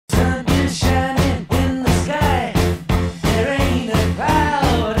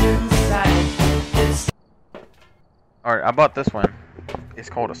Alright, I bought this one. It's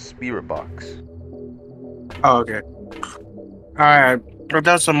called a spirit box. Oh, okay. Alright. I've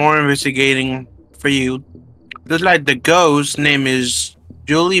done some more investigating for you. Looks like the ghost name is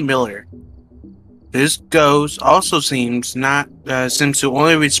Julie Miller. This ghost also seems to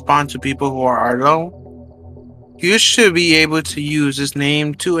only respond to people who are alone. You should be able to use this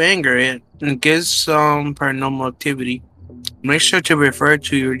name to anger it and get some paranormal activity. Make sure to refer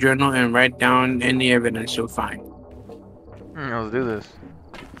to your journal and write down any evidence you'll find. Let's do this.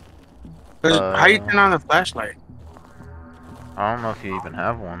 How you turn on the flashlight? I don't know if you even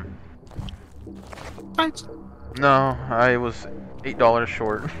have one. What? No, I was $8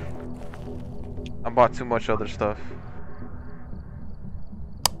 short. I bought too much other stuff.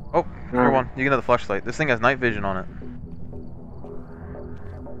 Oh, here one. You get another flashlight. This thing has night vision on it.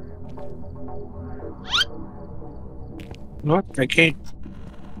 What? I can't.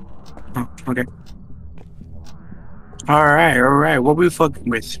 Oh, okay. Alright. What we fucking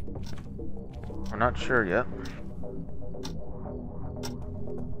with? We're not sure yet.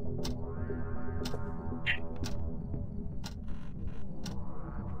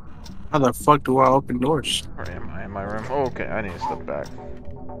 How the fuck do I open doors? Where am I in my room? Oh, okay, I need to step back.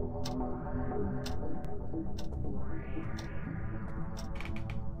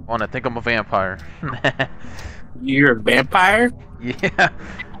 I think I'm a vampire. You're a vampire? Yeah.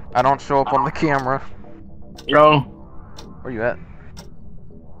 I don't show up on the camera. Yo. Where you at?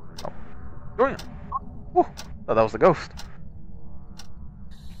 Oh. Julian. Woo. Thought that was the ghost.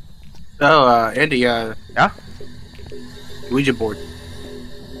 Oh, Andy, Yeah? Ouija board.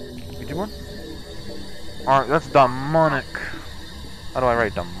 Ouija board? Alright, that's demonic. How do I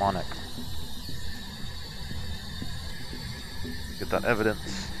write demonic? Get that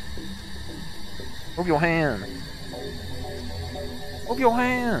evidence. Move your hand. Move your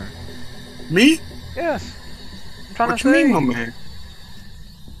hand. Me? Yes. I'm trying What to you say. mean, my man?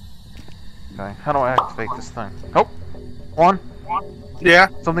 Okay, how do I activate this thing? Oh! Juan? Yeah?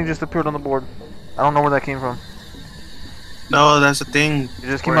 Something just appeared on the board. I don't know where that came from. No, that's the thing. It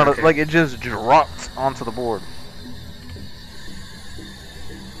just came out of, like, it just dropped onto the board.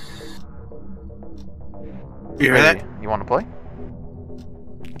 You hear that? You want to play?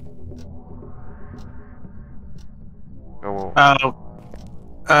 Go.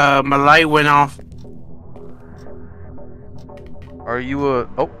 My light went off. Are you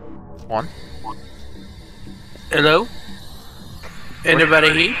oh, Juan? Hello? Anybody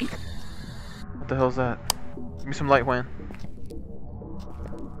here? What the hell's that? Give me some light, Juan.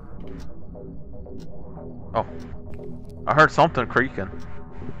 Oh. I heard something creaking.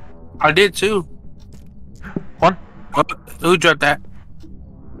 I did too. Juan? Oh, who dropped that?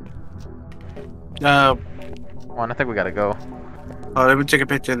 Juan, I think we gotta go. Oh, let me take a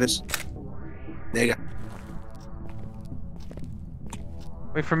picture of this. There you go.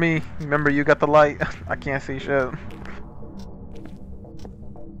 Wait for me. Remember, you got the light. I can't see shit.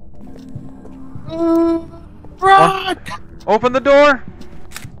 Run! Open the door!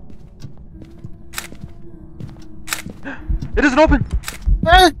 It isn't open!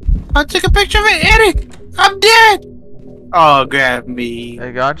 I'll take a picture of it, Eddie! I'm dead! Oh, grab me.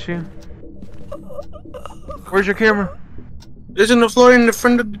 I got you. Where's your camera? It's on the floor in the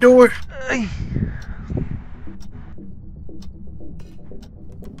front of the door.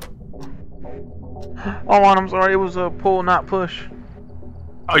 Oh, Juan, I'm sorry. It was a pull, not push.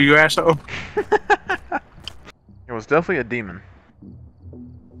 Oh, you asshole. It was definitely a demon.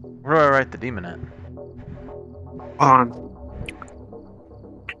 Where do I write the demon at? I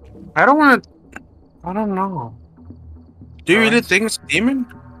don't want to. I don't know. Do you really think it's a demon?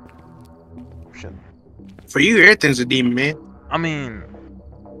 Shit. For you, everything's a demon, man. I mean,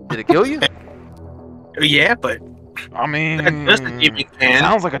 did it kill you? Yeah, but I mean, that's a demon, man.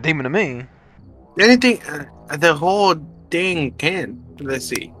 Sounds like a demon to me. Anything, the whole thing can. Let's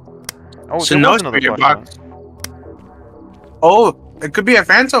see. Oh, So there no was another spirit flashlight. box. Oh, it could be a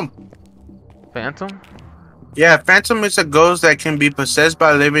phantom. Phantom? Yeah, phantom is a ghost that can be possessed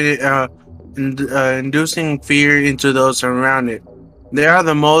by living, inducing fear into those around it. They are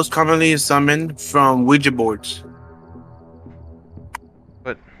the most commonly summoned from Ouija boards.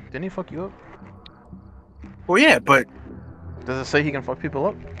 But didn't he fuck you up? Well, yeah, but Does it say he can fuck people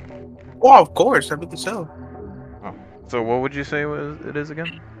up? oh, of course, I think so. Oh. So what would you say it is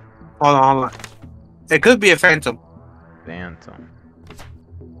again? Hold on. It could be a phantom. Phantom.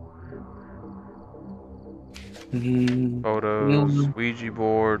 Mm. Photos, Ouija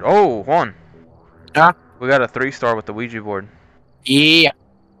board. Oh, Juan. Yeah. We got a 3-star with the Ouija board. Yeah.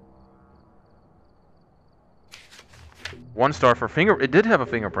 1 star for finger. It did have a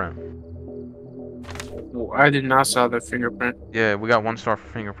fingerprint. I did not saw the fingerprint. Yeah, we got 1 star for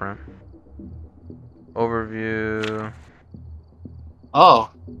fingerprint. Overview. Oh,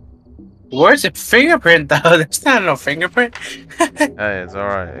 where's the fingerprint though? That's not no fingerprint. Hey, it's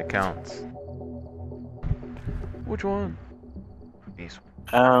alright. It counts. Which one? These.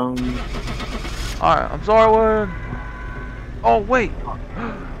 Alright, I'm sorry, Juan. Oh, wait.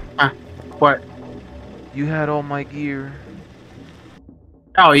 What? You had all my gear.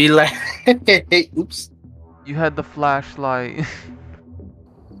 Oh, you like? Oops. You had the flashlight.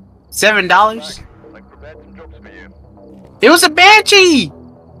 $7. It was a banshee.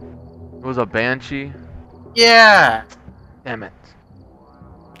 It was a banshee? Yeah. Damn it.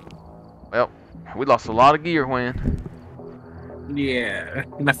 Well, we lost a lot of gear, Juan. Yeah.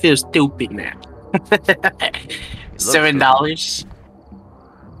 And I feel stupid now. $7.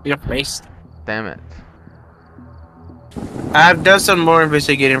 Your face. Damn it. I've done some more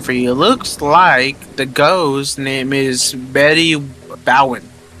investigating for you. It looks like the ghost name is Betty Bowen.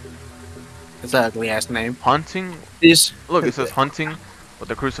 That's an ugly ass name. Hunting? This Look, it says hunting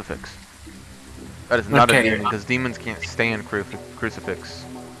with a crucifix. That is not a Okay. demon, because demons can't stand crucifix.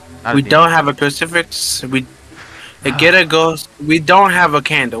 Not a we demon. don't have a crucifix. We get a ghost. We don't have a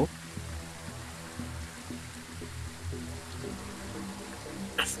candle.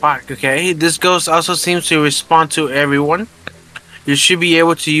 Fuck. Okay. This ghost also seems to respond to everyone. You should be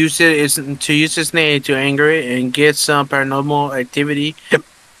able to use its name to anger it and get some paranormal activity.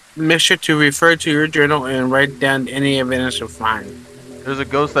 Make sure to refer to your journal and write down any evidence you find. There's a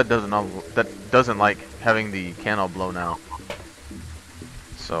ghost that doesn't like having the candle blown out.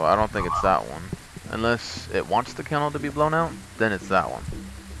 So I don't think it's that one. Unless it wants the candle to be blown out, then it's that one.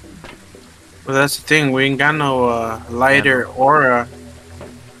 Well, that's the thing. We ain't got no lighter or a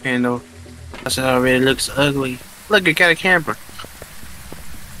candle. That's already looks ugly. Look, it got a camper.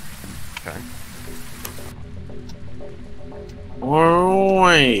 Okay.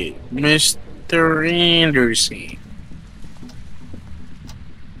 Alright, Mr. Anderson.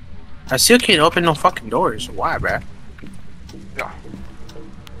 I still can't open no fucking doors. Why, bruh? Yeah.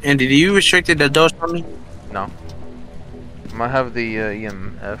 And did you restricted the doors for me? No. I might have the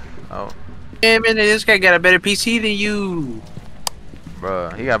EMF out. Yeah, man, this guy got a better PC than you.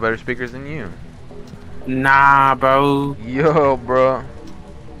 Bruh, he got better speakers than you. Nah, bro. Yo, bruh.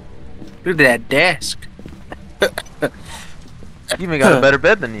 Look at that desk. He even got a better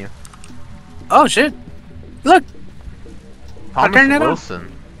bed than you. Oh, shit. Look. Thomas turn it on.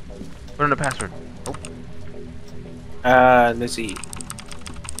 Wilson. Put in the password. Oh. Let's see.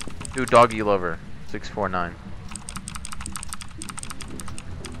 Do doggy lover. 649.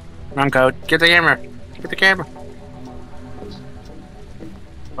 Run code. Get the camera. Get the camera.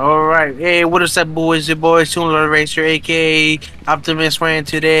 Alright. Hey, what is up, boys? Your boy, Soonler Racer, aka Optimus Ran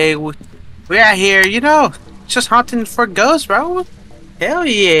today. We out here, you know, just hunting for ghosts, bro. Hell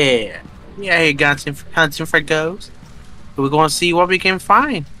yeah. We out here hunting for ghosts. We're going to see what we can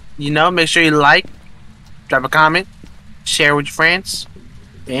find. You know, make sure you like, drop a comment, share with your friends.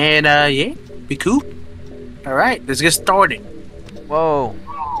 And, yeah, be cool. Alright, let's get started. Whoa.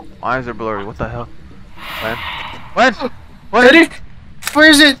 My eyes are blurry. What the hell? When? What? Eddie, where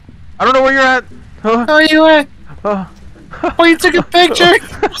is it? I don't know where you're at. Where are you at? Oh, you took a picture.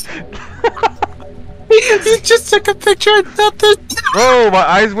 You just took a picture of nothing. Bro, my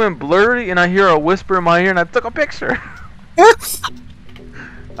eyes went blurry and I hear a whisper in my ear and I took a picture.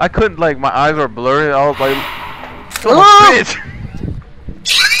 I couldn't, like, my eyes were blurry. I was like, oh, bitch.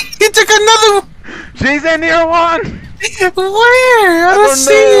 He took another one. She's in here, Juan. Where? I don't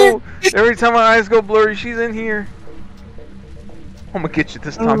see know. it. Every time my eyes go blurry, she's in here. I'm gonna get you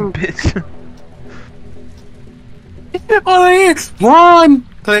this time, bitch. Oh, here. One.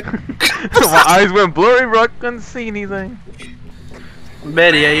 Click. My eyes went blurry, bro. I couldn't see anything.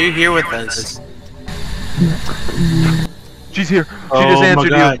 Betty, are you here with us? She's here. She Oh just my answered you.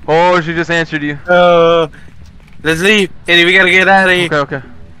 God. Oh, she just answered you. Let's leave. Eddie, we gotta get out of here. Okay, okay.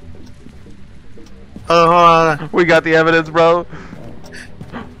 Oh, hold on. We got the evidence, bro.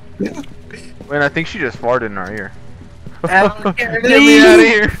 Wait, I think she just farted in our ear. Get me out of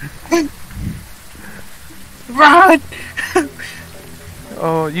here. Run!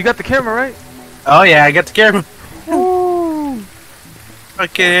 Oh, you got the camera, right? Oh yeah, I got the camera. Ooh.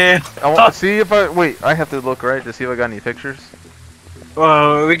 Okay. I want to see if I... Wait, I have to look, right? To see if I got any pictures.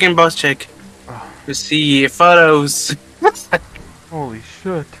 Well, we can both check. To see photos. Holy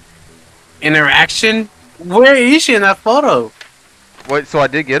shit. Interaction? Where is she in that photo? Wait, so I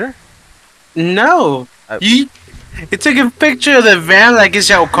did get her? No. You took a picture of the van like it's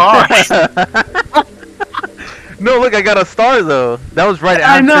your car. No, look, I got a star, though. That was right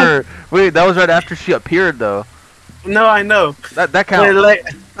I know. after... Wait, that was right after she appeared, though. No, I know. That But, counts. like,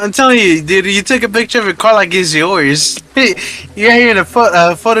 I'm telling you, dude, you took a picture of your car like it's yours. You're here in a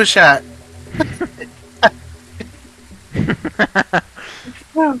Photoshop.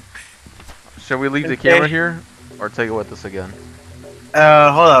 Should we leave the Okay. camera here, or take it with us again?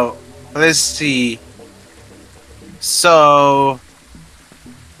 Hold on. Let's see. So,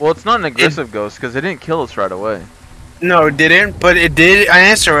 Well, it's not an aggressive ghost because it didn't kill us right away. no, it didn't, but it did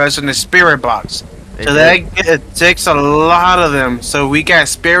answer us in the spirit box. It So did. that it takes a lot of them. So we got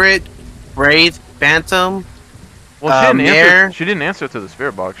spirit, wraith, phantom. Well, she didn't Mirror. answer. She didn't answer to the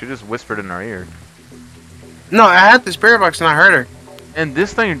spirit box. She just whispered in our ear. No, I had the spirit box and I heard her. And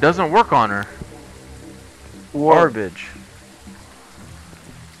this thing doesn't work on her. Garbage.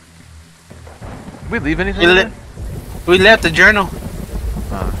 Did we leave anything? in there? We left the journal.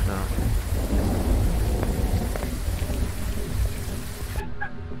 Oh no.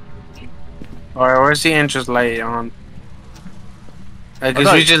 Alright, where's the entrance light on? Because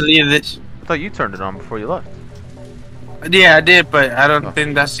thought- we just leave this. I thought you turned it on before you left. Yeah, I did, but I don't Oh.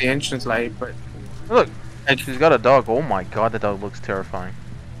 think that's the entrance light. But Look, like, she's got a dog. Oh my god, that dog looks terrifying.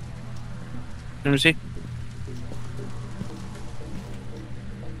 let me see.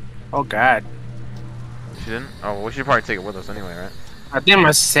 Oh God, She didn't? Oh, well, we should probably take it with us anyway, right? I think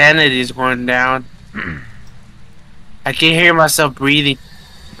my sanity is going down. I can hear myself breathing.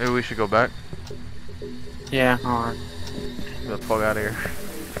 Maybe we should go back. Yeah, hold on. Get the fuck out of here.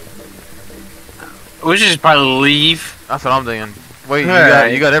 We should just probably leave, That's what I'm thinking. Wait,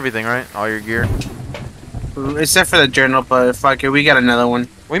 Alright. you got everything, right? All your gear. except for the journal. But fuck it, we got another one.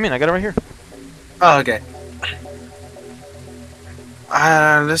 What do you mean? I got it right here. Oh, okay.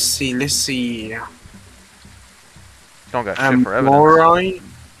 Let's see. Don't got shit for evidence.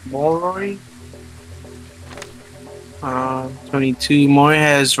 Moroi. 22. Mori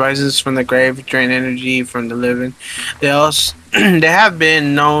has rises from the grave, drain energy from the living. They also they have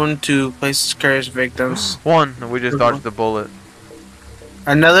been known to place cursed victims. One, and we just dodged the bullet.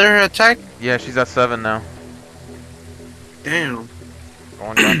 Another attack? Yeah, she's at 7 now. Damn.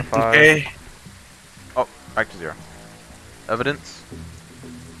 Going down to 5. Okay. Oh, back to 0. Evidence.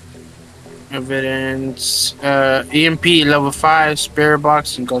 Evidence. EMP level 5, spirit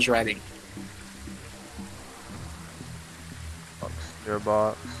box, and ghost writing. Spirit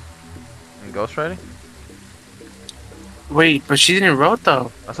box. And ghostwriting? Wait, but she didn't wrote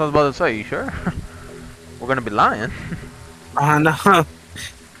though. That's what I was about to say. You sure? We're gonna be lying. No.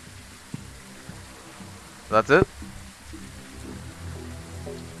 That's it?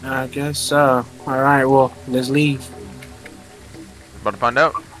 I guess so. Alright, well, let's leave. About to find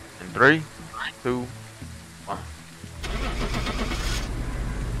out. In 3, 2, 1.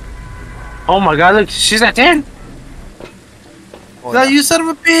 Oh my god, look, she's at 10. Oh, No, yeah. you son of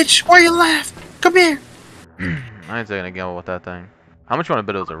a bitch! Why you laugh? Come here. I ain't taking a gamble with that thing. How much you want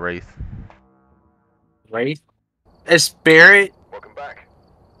to bet it was a wraith? Wait. A spirit? Welcome back.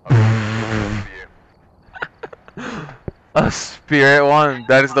 A spirit one?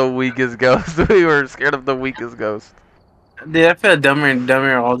 That is the weakest ghost. We were scared of the weakest ghost. Dude, I feel dumber and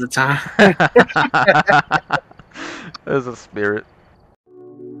dumber all the time. It was a spirit.